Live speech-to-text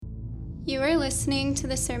You are listening to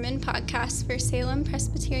the Sermon Podcast for Salem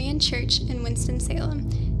Presbyterian Church in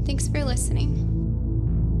Winston-Salem. Thanks for listening.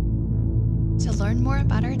 To learn more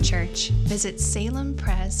about our church, visit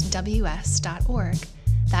salempresws.org.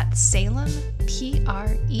 That's Salem,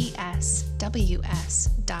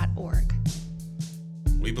 PRESWS.org.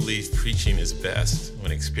 We believe preaching is best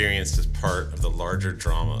when experienced as part of the larger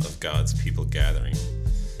drama of God's people gathering.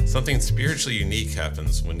 Something spiritually unique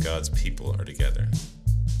happens when God's people are together.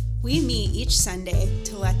 We meet each Sunday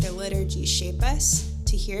to let the liturgy shape us,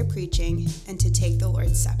 to hear preaching, and to take the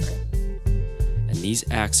Lord's Supper. And these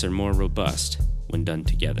acts are more robust when done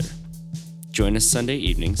together. Join us Sunday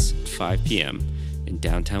evenings at 5 p.m. in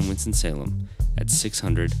downtown Winston-Salem at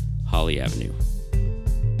 600 Holly Avenue.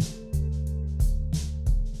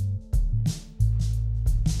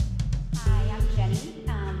 Hi, I'm Jenny.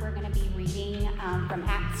 We're going to be reading from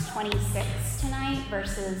Acts 26 tonight,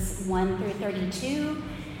 verses 1 through 32.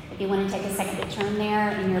 If you want to take a second to turn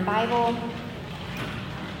there in your Bible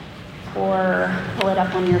or pull it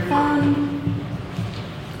up on your phone.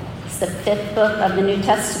 It's the fifth book of the New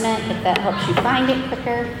Testament, if that helps you find it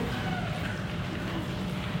quicker.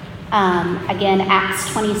 Again,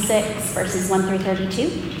 Acts 26, verses 1 through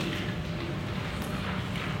 32.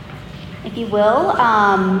 If you will,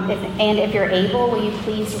 if you're able, will you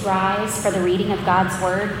please rise for the reading of God's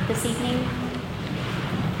Word this evening?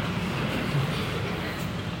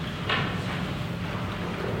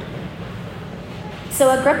 So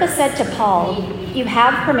Agrippa said to Paul, "You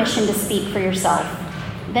have permission to speak for yourself."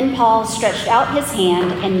 Then Paul stretched out his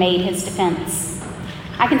hand and made his defense.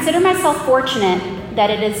 "I consider myself fortunate that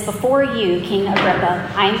it is before you, King Agrippa,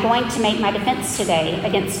 I am going to make my defense today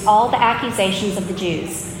against all the accusations of the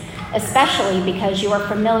Jews, especially because you are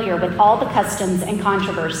familiar with all the customs and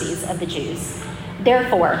controversies of the Jews.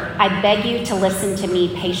 Therefore, I beg you to listen to me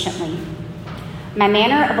patiently. My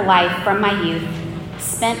manner of life from my youth,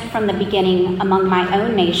 spent from the beginning among my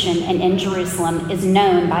own nation and in Jerusalem, is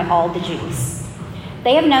known by all the Jews.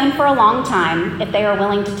 They have known for a long time, if they are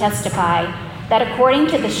willing to testify, that according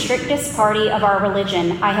to the strictest party of our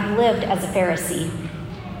religion, I have lived as a Pharisee.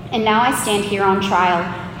 And now I stand here on trial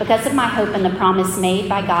because of my hope in the promise made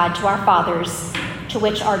by God to our fathers, to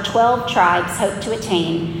which our 12 tribes hope to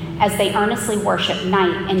attain as they earnestly worship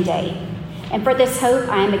night and day. And for this hope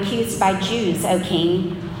I am accused by Jews, O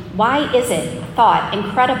King. Why is it thought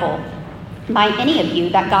incredible by any of you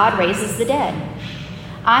that God raises the dead?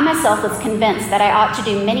 I myself was convinced that I ought to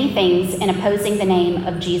do many things in opposing the name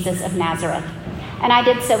of Jesus of Nazareth, and I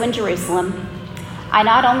did so in Jerusalem. I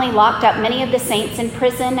not only locked up many of the saints in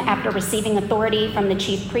prison after receiving authority from the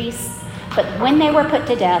chief priests, but when they were put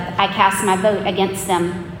to death, I cast my vote against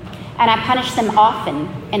them, and I punished them often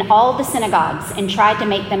in all the synagogues and tried to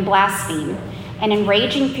make them blaspheme. And in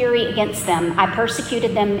raging fury against them, I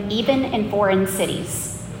persecuted them even in foreign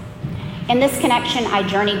cities. In this connection, I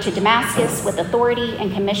journeyed to Damascus with authority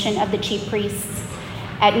and commission of the chief priests.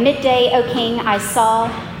 At midday, O King, I saw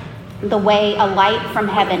the way a light from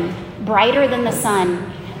heaven, brighter than the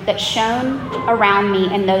sun, that shone around me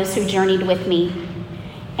and those who journeyed with me.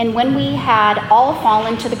 And when we had all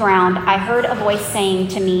fallen to the ground, I heard a voice saying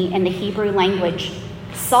to me in the Hebrew language,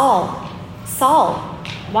 "Saul, Saul,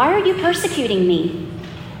 why are you persecuting me?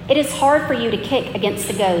 It is hard for you to kick against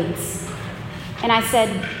the goads." And I said,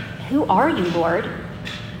 "Who are you, Lord?"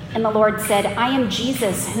 And the Lord said, "I am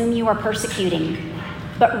Jesus, whom you are persecuting.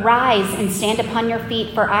 But rise and stand upon your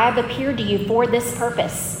feet, for I have appeared to you for this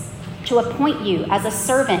purpose, to appoint you as a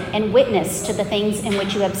servant and witness to the things in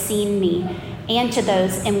which you have seen me, and to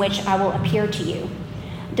those in which I will appear to you,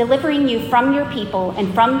 delivering you from your people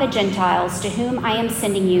and from the Gentiles to whom I am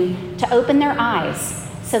sending you, to open their eyes,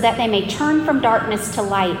 so that they may turn from darkness to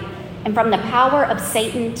light and from the power of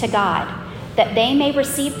Satan to God, that they may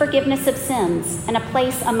receive forgiveness of sins and a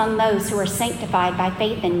place among those who are sanctified by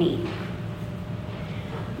faith in me.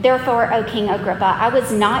 Therefore, O King Agrippa, I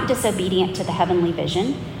was not disobedient to the heavenly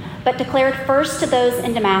vision, but declared first to those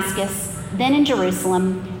in Damascus, then in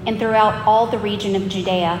Jerusalem, and throughout all the region of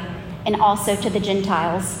Judea, and also to the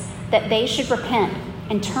Gentiles, that they should repent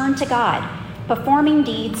and turn to God, performing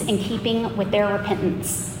deeds in keeping with their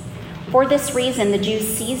repentance. For this reason, the Jews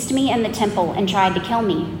seized me in the temple and tried to kill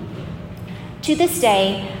me. To this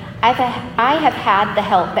day, I have had the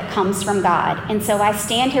help that comes from God, and so I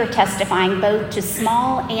stand here testifying both to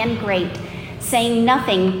small and great, saying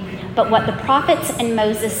nothing but what the prophets and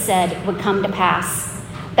Moses said would come to pass,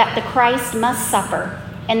 that the Christ must suffer,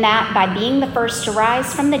 and that by being the first to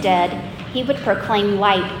rise from the dead, he would proclaim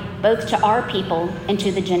light both to our people and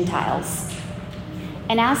to the Gentiles."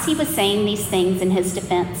 And as he was saying these things in his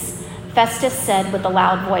defense, Festus said with a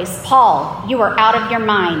loud voice, "Paul, you are out of your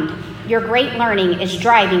mind. Your great learning is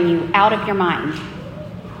driving you out of your mind."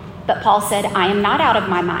 But Paul said, "I am not out of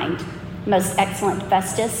my mind, most excellent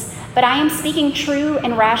Festus, but I am speaking true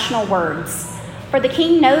and rational words. For the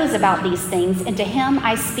king knows about these things, and to him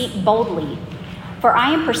I speak boldly. For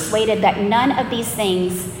I am persuaded that none of these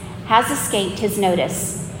things has escaped his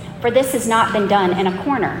notice, for this has not been done in a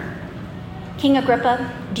corner. King Agrippa,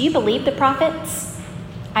 do you believe the prophets?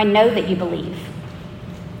 I know that you believe."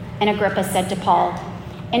 And Agrippa said to Paul,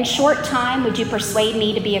 "In short time would you persuade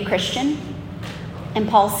me to be a Christian?" And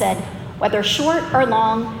Paul said, "Whether short or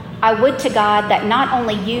long, I would to God that not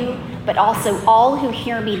only you, but also all who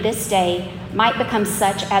hear me this day might become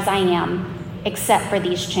such as I am, except for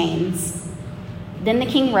these chains." Then the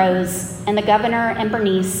king rose, and the governor and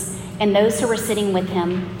Bernice, and those who were sitting with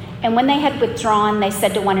him. And when they had withdrawn, they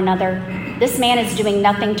said to one another, "This man is doing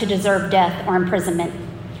nothing to deserve death or imprisonment."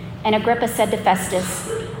 And Agrippa said to Festus,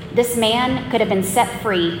 "This man could have been set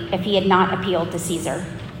free if he had not appealed to Caesar."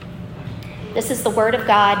 This is the word of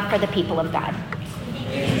God for the people of God.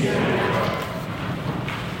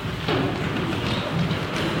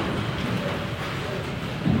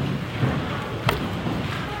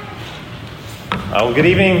 Well, good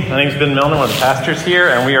evening. My name is Ben Milner, one of the pastors here,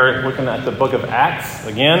 and we are looking at the book of Acts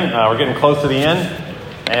again. We're getting close to the end,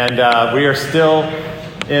 and we are still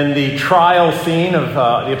in the trial scene of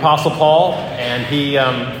the Apostle Paul, and he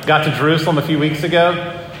got to Jerusalem a few weeks ago,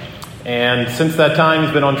 and since that time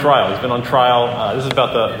he's been on trial. He's been on trial. This is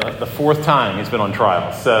about the fourth time he's been on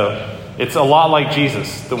trial, so it's a lot like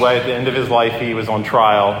Jesus, the way at the end of his life he was on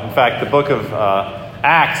trial. In fact, the book of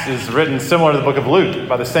Acts is written similar to the book of Luke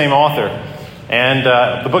by the same author. And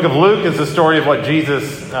the book of Luke is the story of what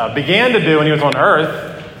Jesus began to do when he was on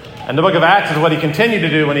earth. And the book of Acts is what he continued to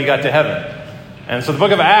do when he got to heaven. And so the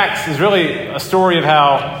book of Acts is really a story of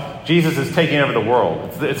how Jesus is taking over the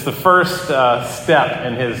world. It's the first step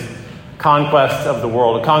in his conquest of the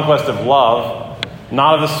world, a conquest of love,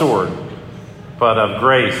 not of the sword, but of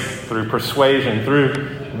grace, through persuasion, through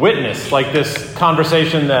witness, like this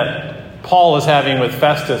conversation that Paul is having with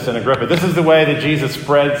Festus and Agrippa. This is the way that Jesus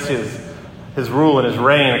spreads his rule and his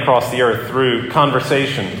reign across the earth, through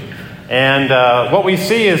conversation. And what we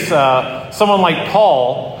see is someone like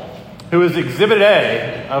Paul, who is exhibit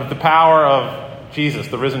A of the power of Jesus,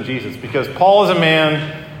 the risen Jesus, because Paul is a man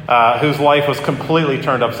whose life was completely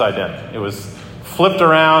turned upside down. It was flipped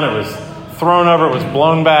around, it was thrown over, it was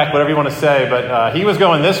blown back, whatever you want to say, but he was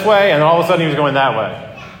going this way, and all of a sudden he was going that way.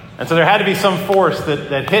 And so there had to be some force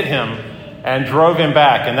that hit him and drove him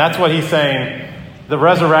back, and that's what he's saying. The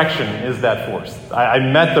resurrection is that force. I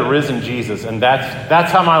met the risen Jesus, and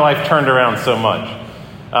that's how my life turned around so much.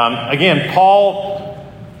 Again, Paul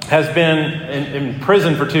has been in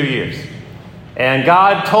prison for 2 years. And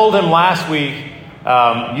God told him last week,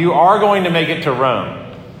 you are going to make it to Rome.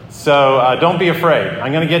 So don't be afraid.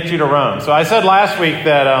 I'm going to get you to Rome. So I said last week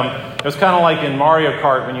that it was kind of like in Mario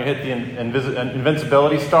Kart when you hit the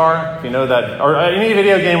invincibility star, if you know that, or any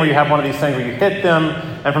video game where you have one of these things where you hit them,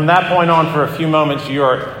 and from that point on for a few moments you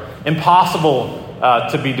are impossible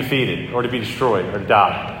to be defeated or to be destroyed or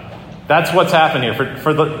die. That's what's happened here.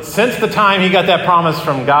 Since the time he got that promise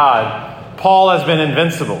from God, Paul has been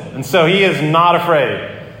invincible. And so he is not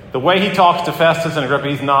afraid. The way he talks to Festus and Agrippa,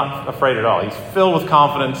 he's not afraid at all. He's filled with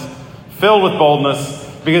confidence, filled with boldness,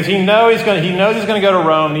 because he knows he's going to go to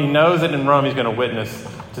Rome. He knows that in Rome he's going to witness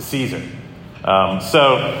to Caesar.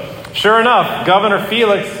 So sure enough, Governor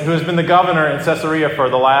Felix, who has been the governor in Caesarea for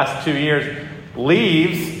the last 2 years,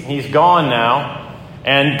 leaves. He's gone now.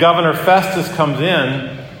 And Governor Festus comes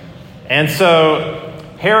in. And so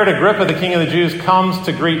Herod Agrippa, the king of the Jews, comes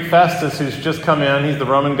to greet Festus, who's just come in. He's the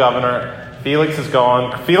Roman governor. Felix is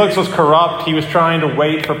gone. Felix was corrupt. He was trying to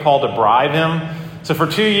wait for Paul to bribe him. So for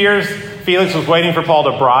 2 years, Felix was waiting for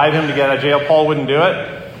Paul to bribe him to get out of jail. Paul wouldn't do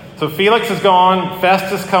it. So Felix is gone.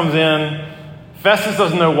 Festus comes in. Festus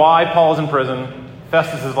doesn't know why Paul is in prison.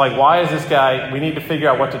 Festus is like, why is this guy? We need to figure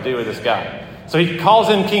out what to do with this guy. So he calls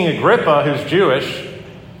in King Agrippa, who's Jewish,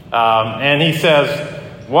 and he says,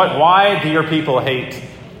 why do your people hate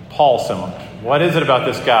Paul so much? What is it about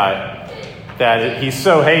this guy that he's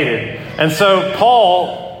so hated? And so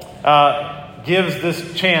Paul gives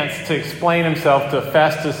this chance to explain himself to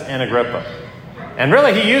Festus and Agrippa. And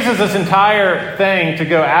really, he uses this entire thing to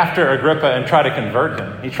go after Agrippa and try to convert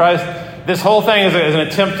him. This whole thing is an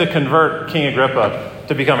attempt to convert King Agrippa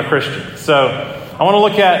to become a Christian. So I want to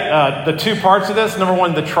look at the two parts of this. Number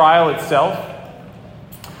one, the trial itself.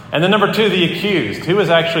 And then number two, the accused. Who is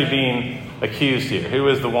actually being accused here? Who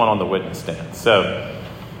is the one on the witness stand? So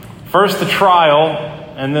first the trial,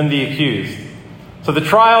 and then the accused. So the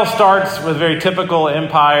trial starts with very typical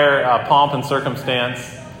empire pomp and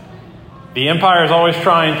circumstance. The empire is always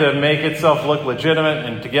trying to make itself look legitimate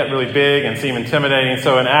and to get really big and seem intimidating.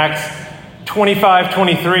 So in Acts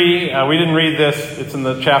 25:23, we didn't read this, it's in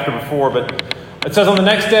the chapter before, but it says, on the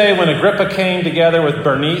next day when Agrippa came together with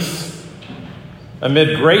Bernice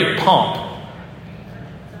amid great pomp,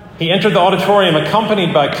 he entered the auditorium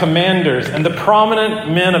accompanied by commanders and the prominent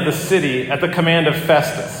men of the city at the command of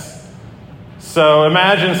Festus. So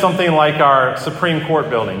imagine something like our Supreme Court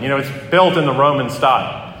building. You know, it's built in the Roman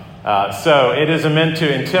style. So it is meant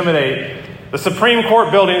to intimidate. The Supreme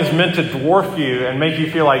Court building is meant to dwarf you and make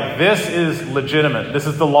you feel like this is legitimate. This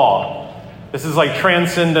is the law. This is like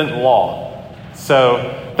transcendent law.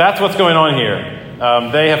 So that's what's going on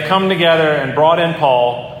here. They have come together and brought in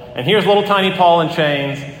Paul. And here's little tiny Paul in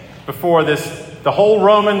chains before the whole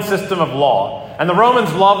Roman system of law. And the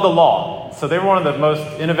Romans loved the law. So they were one of the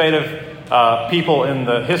most innovative people in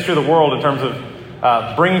the history of the world in terms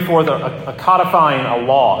of bringing forth a codifying a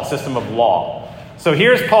law, a system of law. So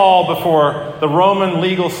here's Paul before the Roman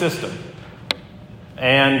legal system.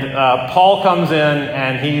 And Paul comes in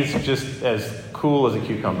and he's just as cool as a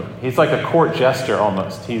cucumber. He's like a court jester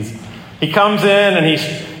almost. He comes in and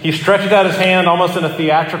he stretches out his hand almost in a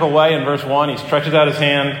theatrical way in verse 1. He stretches out his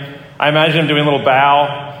hand. I imagine him doing a little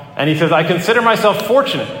bow. And he says, I consider myself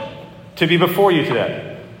fortunate to be before you today.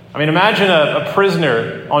 I mean, imagine a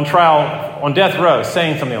prisoner on trial, on death row,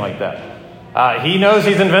 saying something like that. He knows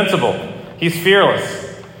he's invincible. He's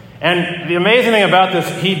fearless. And the amazing thing about this,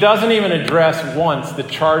 he doesn't even address once the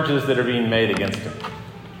charges that are being made against him.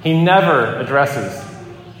 He never addresses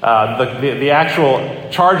the actual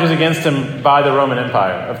charges against him by the Roman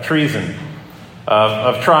Empire of treason,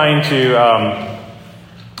 of trying to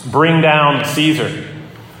bring down Caesar.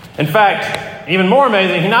 In fact, even more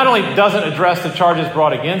amazing, he not only doesn't address the charges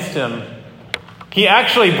brought against him, he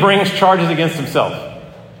actually brings charges against himself.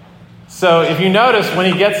 So if you notice,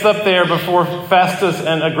 when he gets up there before Festus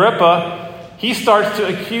and Agrippa, he starts to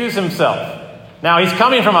accuse himself. Now, he's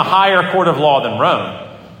coming from a higher court of law than Rome.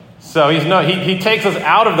 So he takes us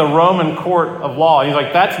out of the Roman court of law. He's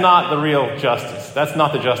like, that's not the real justice. That's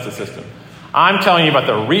not the justice system. I'm telling you about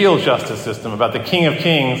the real justice system, about the King of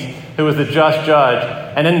Kings, who is the just judge.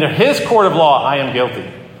 And under his court of law, I am guilty.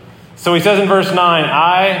 So he says in verse 9,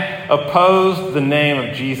 I oppose the name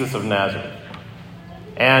of Jesus of Nazareth.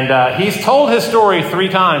 And he's told his story 3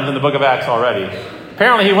 times in the book of Acts already.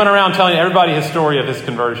 Apparently he went around telling everybody his story of his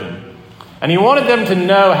conversion. And he wanted them to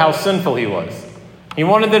know how sinful he was. He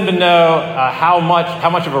wanted them to know how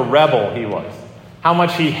much of a rebel he was. How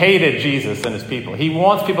much he hated Jesus and his people. He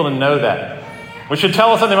wants people to know that. Which should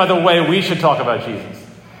tell us something about the way we should talk about Jesus.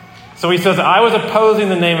 So he says, I was opposing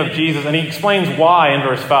the name of Jesus. And he explains why in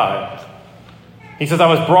verse 5. He says, I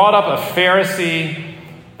was brought up a Pharisee,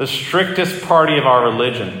 the strictest party of our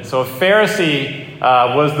religion. So a Pharisee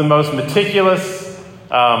was the most meticulous,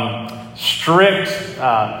 strict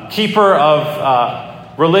keeper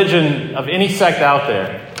of religion of any sect out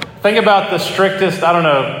there. Think about the strictest,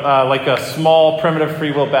 like a small primitive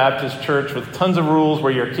free will Baptist church with tons of rules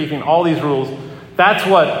where you're keeping all these rules. That's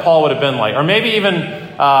what Paul would have been like. Or maybe even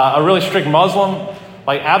a really strict Muslim,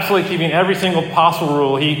 like absolutely keeping every single possible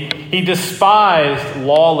rule. He despised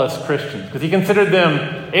lawless Christians because he considered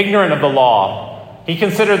them ignorant of the law. He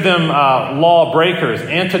considered them law breakers,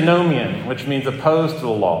 antinomian, which means opposed to the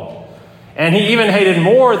law. And he even hated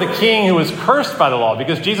more the king who was cursed by the law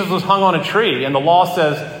because Jesus was hung on a tree. And the law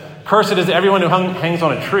says, cursed is everyone who hangs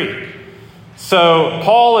on a tree. So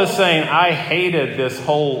Paul is saying, I hated this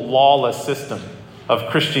whole lawless system of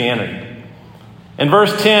Christianity. In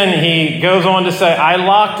verse 10, he goes on to say, I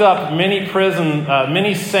locked up many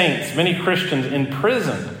saints, many Christians in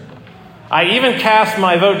prison. I even cast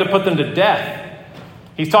my vote to put them to death.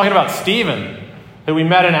 He's talking about Stephen, who we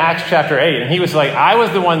met in Acts chapter 8. And he was like, I was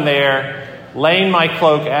the one there laying my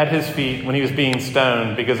cloak at his feet when he was being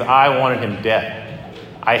stoned because I wanted him dead.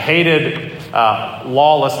 I hated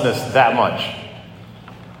lawlessness that much.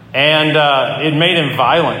 And it made him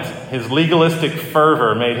violent. His legalistic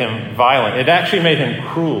fervor made him violent. It actually made him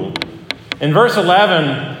cruel. In verse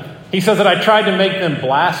 11, he says that I tried to make them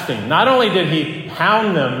blaspheme. Not only did he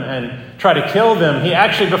hound them and try to kill them, he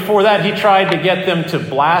actually, before that, he tried to get them to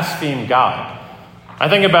blaspheme God. I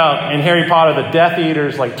think about in Harry Potter, the Death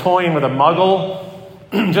Eaters like toying with a muggle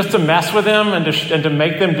just to mess with them and to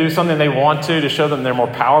make them do something they want to show them they're more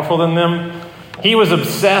powerful than them. He was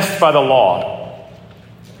obsessed by the law.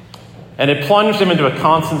 And it plunged him into a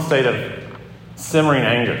constant state of simmering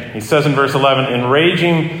anger. He says in verse 11, in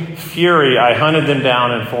raging fury, I hunted them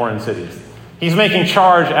down in foreign cities. He's making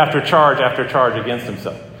charge after charge after charge against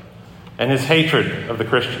himself and his hatred of the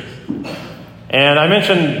Christians. And I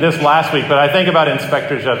mentioned this last week, but I think about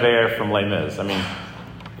Inspector Javert from Les Mis. I mean,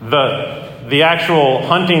 the actual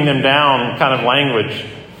hunting them down kind of language.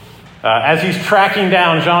 As he's tracking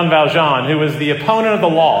down Jean Valjean, who is the opponent of the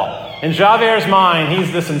law. In Javert's mind,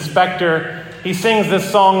 he's this inspector. He sings this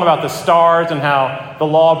song about the stars and how the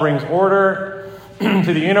law brings order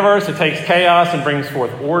to the universe. It takes chaos and brings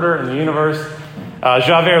forth order in the universe.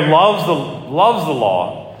 Javert loves the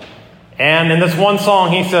law. And in this one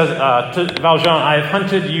song, he says to Valjean, I have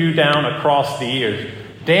hunted you down across the years.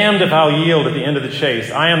 Damned if I'll yield at the end of the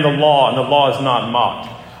chase. I am the law, and the law is not mocked.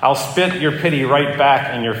 I'll spit your pity right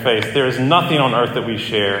back in your face. There is nothing on earth that we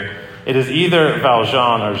share. It is either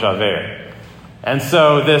Valjean or Javert. And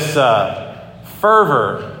so this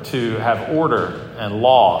fervor to have order and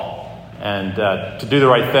law and to do the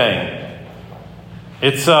right thing,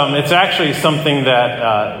 it's actually something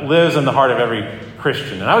that lives in the heart of every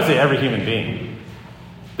Christian, and I would say every human being.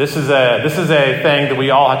 This is a thing that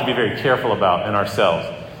we all have to be very careful about in ourselves.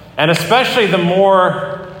 And especially the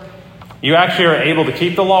more you actually are able to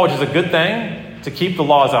keep the law, which is a good thing. To keep the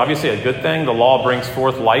law is obviously a good thing. The law brings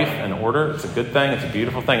forth life and order. It's a good thing. It's a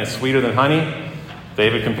beautiful thing. It's sweeter than honey.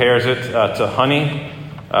 David compares it to honey.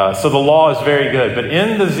 So the law is very good. But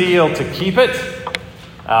in the zeal to keep it,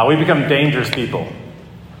 we become dangerous people,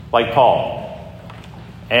 like Paul.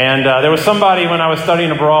 And there was somebody when I was studying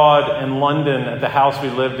abroad in London at the house we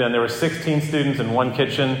lived in. There were 16 students in one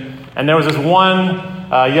kitchen. And there was this one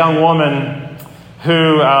young woman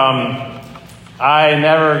who I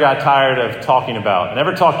never got tired of talking about. I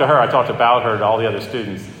never talked to her. I talked about her to all the other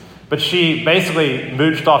students. But she basically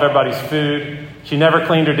mooched off everybody's food. She never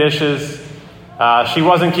cleaned her dishes. She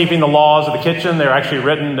wasn't keeping the laws of the kitchen. They were actually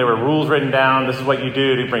written. There were rules written down. This is what you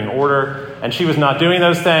do to bring order. And she was not doing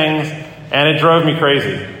those things. And it drove me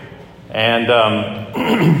crazy. And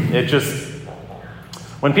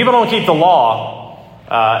when people don't keep the law,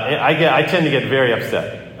 I tend to get very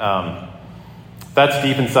upset. That's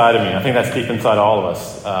deep inside of me. I think that's deep inside all of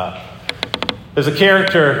us. There's a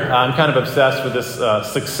character, I'm kind of obsessed with this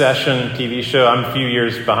Succession TV show. I'm a few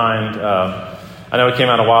years behind. I know it came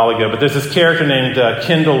out a while ago, but there's this character named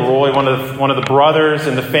Kendall Roy, one of the brothers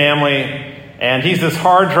in the family, and he's this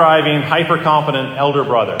hard-driving, hyper-competent elder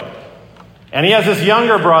brother. And he has this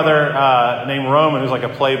younger brother named Roman, who's like a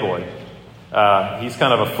playboy. He's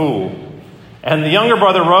kind of a fool. And the younger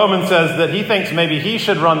brother, Roman, says that he thinks maybe he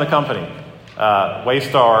should run the company.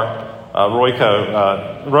 Waystar,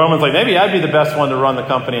 Royco. Roman's like, maybe I'd be the best one to run the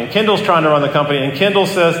company. And Kendall's trying to run the company. And Kendall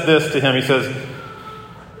says this to him. He says,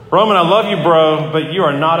 Roman, I love you, bro, but you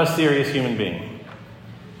are not a serious human being.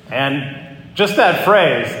 And just that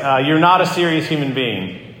phrase, you're not a serious human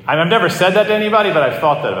being. I've never said that to anybody, but I've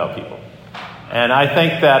thought that about people. And I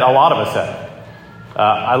think that a lot of us have it.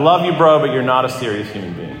 I love you, bro, but you're not a serious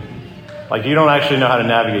human being. Like, you don't actually know how to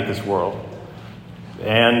navigate this world.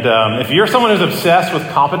 And if you're someone who's obsessed with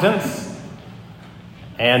competence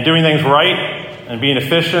and doing things right and being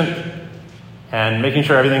efficient and making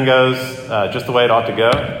sure everything goes just the way it ought to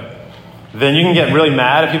go, then you can get really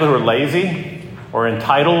mad at people who are lazy or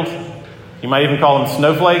entitled. You might even call them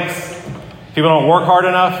snowflakes. People who don't work hard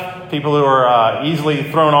enough, people who are easily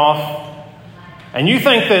thrown off. And you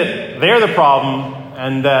think that they're the problem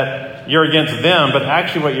and that you're against them, but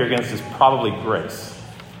actually what you're against is probably grace.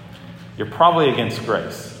 You're probably against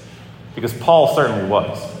grace, because Paul certainly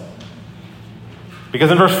was.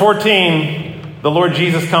 Because in verse 14, the Lord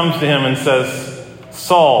Jesus comes to him and says,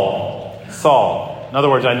 Saul, Saul. In other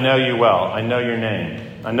words, I know you well. I know your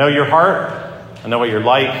name. I know your heart. I know what you're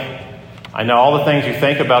like. I know all the things you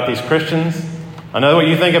think about these Christians. I know what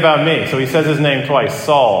you think about me. So he says his name twice,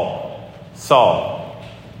 Saul, Saul.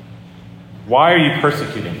 Why are you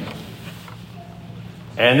persecuting me?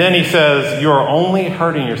 And then he says, you are only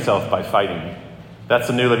hurting yourself by fighting me. That's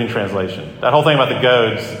the New Living Translation. That whole thing about the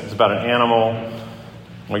goads is about an animal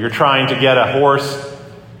where you're trying to get a horse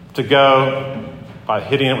to go by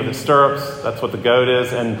hitting it with its stirrups. That's what the goad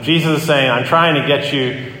is. And Jesus is saying, I'm trying to get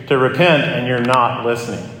you to repent, and you're not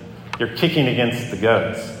listening. You're kicking against the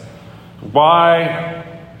goads.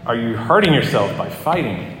 Why are you hurting yourself by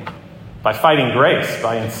fighting me? By fighting grace,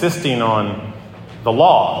 by insisting on the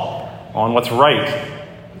law, on what's right.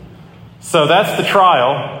 So that's the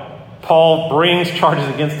trial. Paul brings charges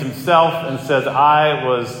against himself and says, I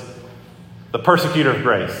was the persecutor of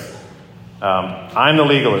grace. I'm the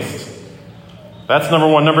legalist. That's number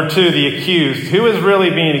one. Number two, the accused. Who is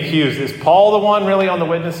really being accused? Is Paul the one really on the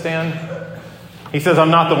witness stand? He says,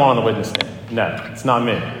 I'm not the one on the witness stand. No, it's not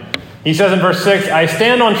me. He says in verse 6, I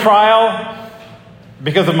stand on trial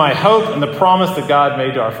because of my hope and the promise that God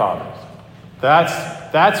made to our fathers.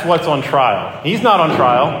 That's what's on trial. He's not on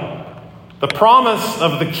trial. The promise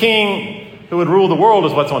of the king who would rule the world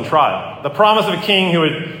is what's on trial. The promise of a king who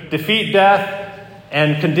would defeat death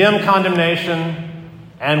and condemn condemnation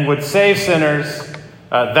and would save sinners,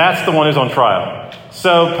 that's the one who's on trial.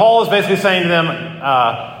 So Paul is basically saying to them,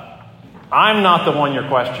 I'm not the one you're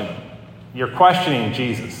questioning. You're questioning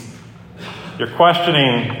Jesus. You're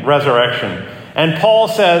questioning resurrection. And Paul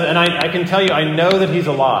says, and I can tell you, I know that he's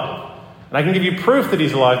alive. And I can give you proof that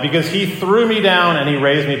he's alive because he threw me down and he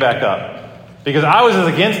raised me back up. Because I was as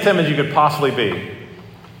against him as you could possibly be.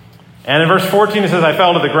 And in verse 14 it says, I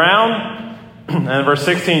fell to the ground. And in verse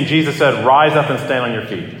 16, Jesus said, rise up and stand on your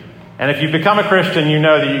feet. And if you become a Christian, you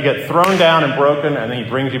know that you get thrown down and broken, and then he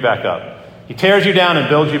brings you back up. He tears you down and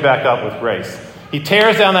builds you back up with grace. He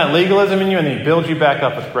tears down that legalism in you, and then he builds you back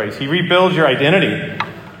up with grace. He rebuilds your identity.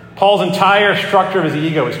 Paul's entire structure of his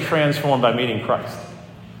ego is transformed by meeting Christ.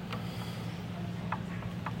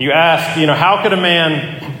 You ask, how could a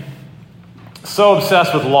man so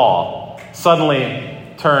obsessed with law suddenly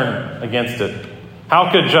turn against it?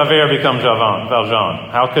 How could Javert become Valjean?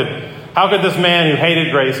 How could this man who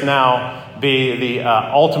hated grace now be the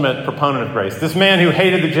ultimate proponent of grace? This man who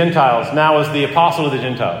hated the Gentiles now is the apostle of the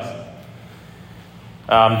Gentiles.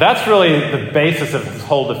 That's really the basis of his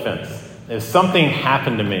whole defense. Is something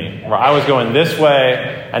happened to me where I was going this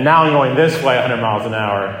way and now I'm going this way 100 miles an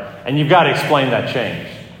hour, and you've got to explain that change.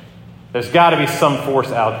 There's got to be some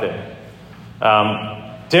force out there.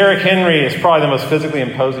 Derrick Henry is probably the most physically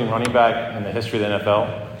imposing running back in the history of the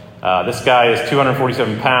NFL. This guy is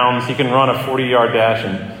 247 pounds. He can run a 40-yard dash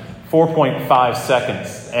in 4.5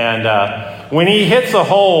 seconds. And when he hits a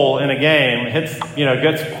hole in a game,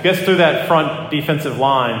 gets through that front defensive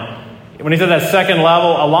line, when he's at that second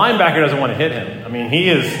level, a linebacker doesn't want to hit him. I mean,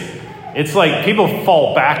 it's like people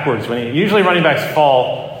fall backwards. Usually running backs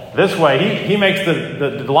fall this way. He makes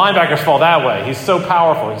the linebackers fall that way. He's so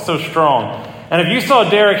powerful. He's so strong. And if you saw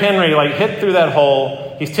Derrick Henry hit through that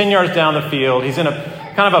hole, he's 10 yards down the field. He's in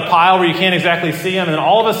a kind of a pile where you can't exactly see him. And then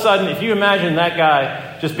all of a sudden, if you imagine that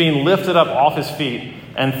guy just being lifted up off his feet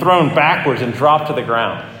and thrown backwards and dropped to the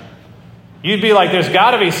ground, you'd be like, there's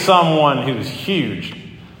got to be someone who's huge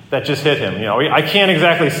that just hit him. I can't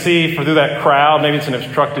exactly see through that crowd. Maybe it's an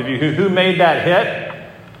obstructive view. Who made that hit?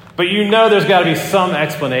 But there's got to be some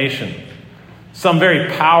explanation. Some very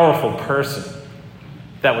powerful person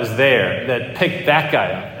that was there that picked that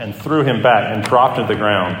guy up and threw him back and dropped him to the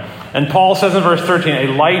ground. And Paul says in verse 13,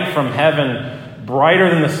 a light from heaven brighter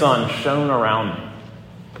than the sun shone around me.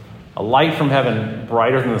 A light from heaven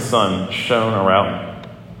brighter than the sun shone around me.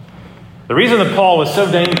 The reason that Paul was so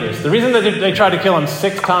dangerous, the reason that they tried to kill him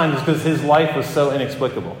 6 times is because his life was so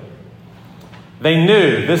inexplicable. They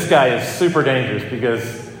knew this guy is super dangerous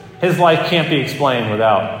because his life can't be explained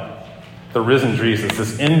without the risen Jesus,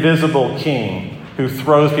 this invisible king who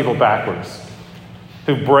throws people backwards,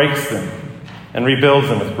 who breaks them and rebuilds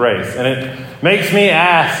them with grace. And it makes me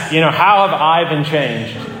ask, how have I been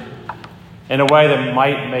changed in a way that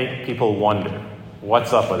might make people wonder,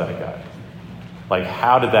 what's up with that guy?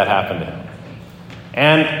 How did that happen to him?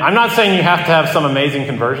 And I'm not saying you have to have some amazing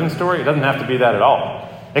conversion story. It doesn't have to be that at all.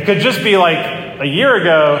 It could just be a year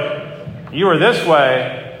ago, you were this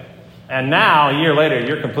way, and now, a year later,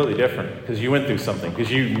 you're completely different because you went through something,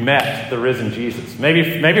 because you met the risen Jesus. Maybe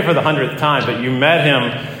for the 100th time, but you met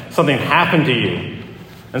him, something happened to you.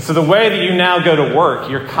 And so the way that you now go to work,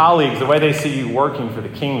 your colleagues, the way they see you working for the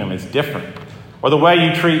kingdom is different. Or the way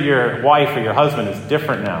you treat your wife or your husband is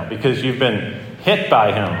different now because you've been hit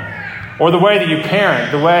by him. Or the way that you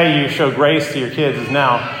parent, the way you show grace to your kids is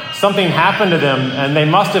now something happened to them and they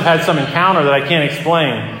must have had some encounter that I can't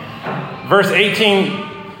explain. Verse 18,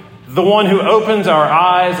 the one who opens our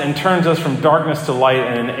eyes and turns us from darkness to light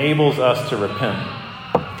and enables us to repent.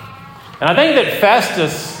 And I think that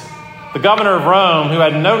Festus, the governor of Rome, who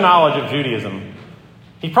had no knowledge of Judaism,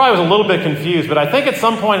 he probably was a little bit confused, but I think at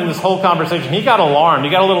some point in this whole conversation, he got alarmed.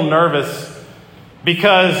 He got a little nervous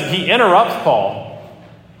because he interrupts Paul.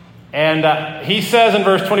 And he says in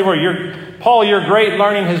verse 24, Paul, your great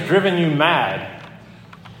learning has driven you mad.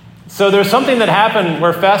 So there's something that happened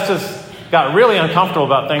where Festus got really uncomfortable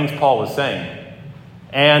about things Paul was saying.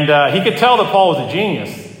 And he could tell that Paul was a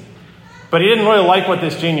genius, but he didn't really like what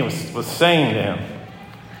this genius was saying to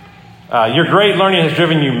him. Your great learning has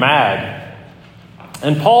driven you mad.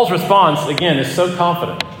 And Paul's response, again, is so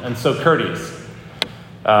confident and so courteous.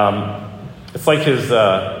 It's like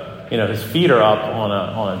his feet are up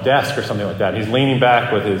on a desk or something like that. He's leaning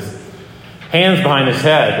back with his hands behind his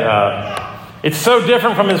head. It's so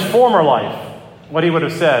different from his former life, what he would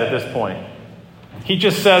have said at this point. He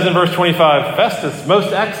just says in verse 25, Festus,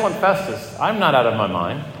 most excellent Festus, I'm not out of my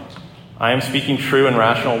mind. I am speaking true and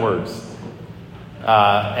rational words.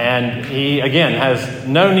 And he, again, has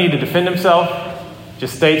no need to defend himself,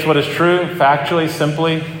 just states what is true, factually,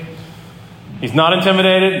 simply. He's not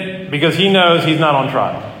intimidated because he knows he's not on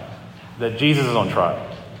trial, that Jesus is on trial.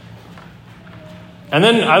 And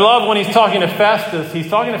then I love when he's talking to Festus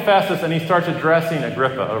and he starts addressing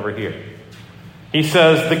Agrippa over here. He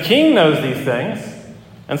says, "The king knows these things,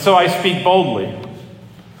 and so I speak boldly.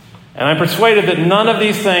 And I'm persuaded that none of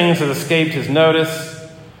these things has escaped his notice,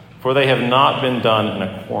 for they have not been done in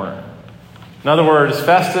a corner." In other words,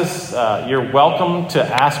 Festus, you're welcome to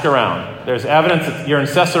ask around. There's evidence that you're in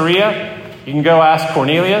Caesarea. You can go ask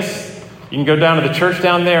Cornelius. You can go down to the church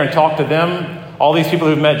down there and talk to them. All these people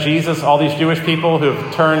who've met Jesus, all these Jewish people who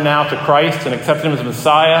have turned now to Christ and accepted him as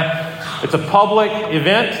Messiah. It's a public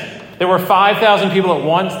event. There were 5,000 people at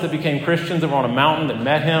once that became Christians that were on a mountain that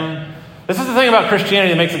met him. This is the thing about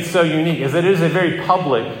Christianity that makes it so unique, is that it is a very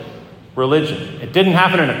public religion. It didn't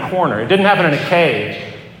happen in a corner. It didn't happen in a cave.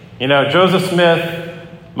 You know, Joseph Smith,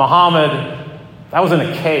 Muhammad, that was in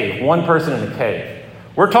a cave, one person in a cave.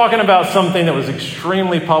 We're talking about something that was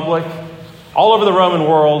extremely public, all over the Roman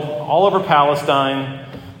world, all over Palestine.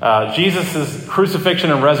 Jesus'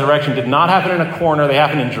 crucifixion and resurrection did not happen in a corner. They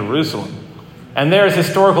happened in Jerusalem. And there is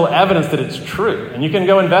historical evidence that it's true. And you can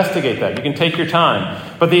go investigate that. You can take your time.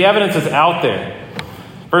 But the evidence is out there.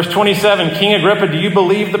 Verse 27, "King Agrippa, do you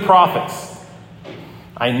believe the prophets?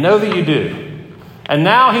 I know that you do." And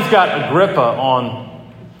now he's got Agrippa on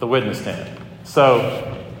the witness stand. So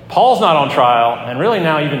Paul's not on trial, and really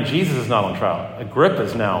now even Jesus is not on trial. Agrippa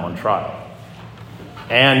is now on trial.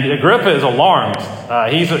 And Agrippa is alarmed.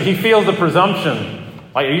 He feels the presumption.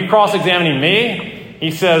 Like, are you cross-examining me? He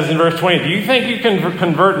says in verse 20, "Do you think you can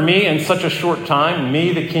convert me in such a short time,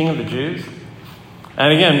 me, the king of the Jews?"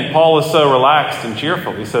 And again, Paul is so relaxed and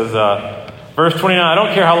cheerful. He says, verse 29, "I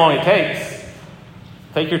don't care how long it takes.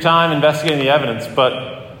 Take your time investigating the evidence, but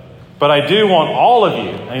I do want all of you."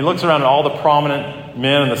 And he looks around at all the prominent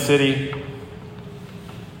men in the city.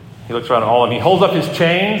 He looks around at all of them. He holds up his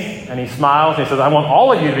chains and he smiles and he says, "I want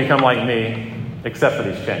all of you to become like me, except for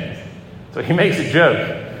these chains." So he makes a joke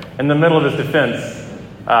in the middle of his defense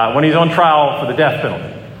when he's on trial for the death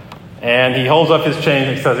penalty. And he holds up his chains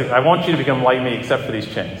and he says, "I want you to become like me, except for these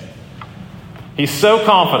chains." He's so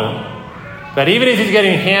confident that even as he's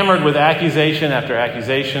getting hammered with accusation after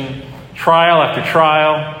accusation, trial after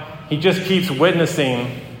trial, he just keeps witnessing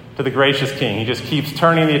to the gracious king. He just keeps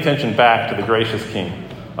turning the attention back to the gracious king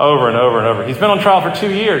over and over and over. He's been on trial for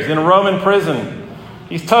 2 years in a Roman prison.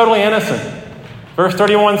 He's totally innocent. Verse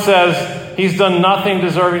 31 says he's done nothing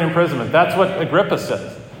deserving imprisonment. That's what Agrippa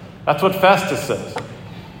says. That's what Festus says.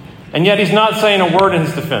 And yet he's not saying a word in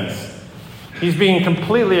his defense. He's being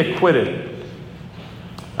completely acquitted.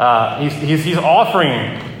 He's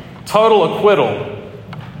offering total acquittal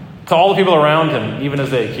to all the people around him, even as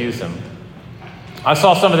they accuse him. I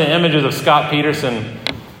saw some of the images of Scott Peterson,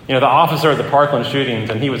 the officer at the Parkland shootings,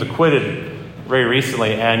 and he was acquitted very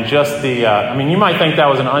recently. And just you might think that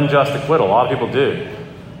was an unjust acquittal. A lot of people do.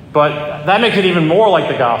 But that makes it even more like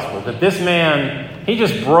the gospel, that this man, he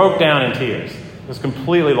just broke down in tears. He was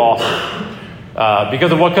completely lost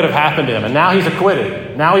because of what could have happened to him. And now he's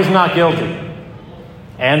acquitted. Now he's not guilty.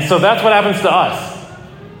 And so that's what happens to us.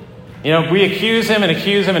 We accuse him and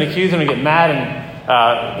accuse him and accuse him and get mad,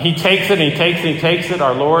 and he takes it and he takes it and he takes it,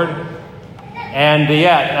 our Lord. And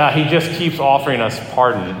yet he just keeps offering us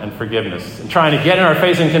pardon and forgiveness and trying to get in our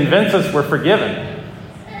face and convince us we're forgiven.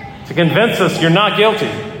 To convince us you're not guilty.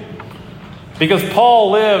 Because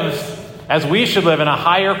Paul lives as we should live in a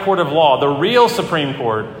higher court of law. The real Supreme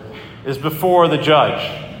Court is before the judge,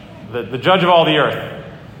 the judge of all the earth,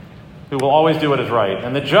 who will always do what is right.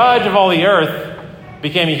 And the judge of all the earth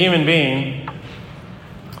became a human being.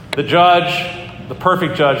 The judge, the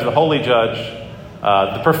perfect judge, the holy judge,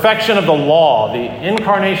 the perfection of the law, the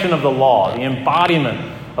incarnation of the law, the embodiment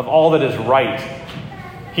of all that is right.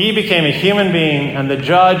 He became a human being, and the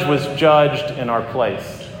judge was judged in our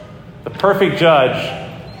place. The perfect judge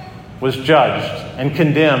was judged and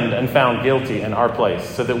condemned and found guilty in our place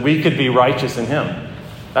so that we could be righteous in him.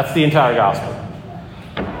 That's the entire gospel.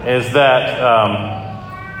 Is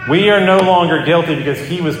that we are no longer guilty because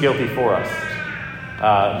he was guilty for us.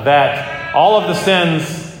 That all of the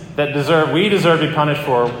sins that we deserve to be punished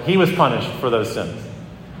for, he was punished for those sins.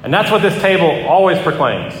 And that's what this table always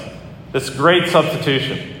proclaims. This great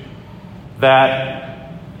substitution. That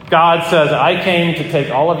God says, I came to take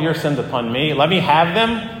all of your sins upon me. Let me have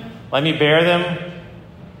them. Let me bear them.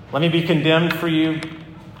 Let me be condemned for you.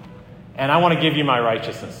 And I want to give you my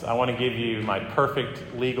righteousness. I want to give you my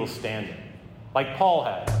perfect legal standing. Like Paul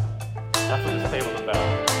had. That's what this table's about.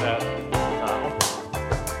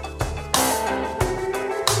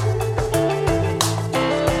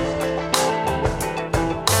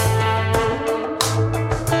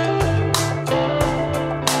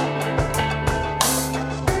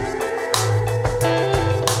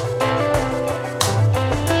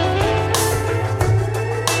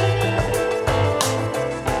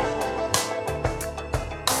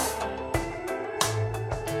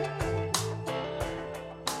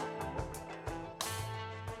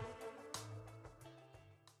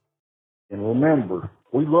 And remember,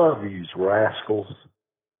 we love you, rascals.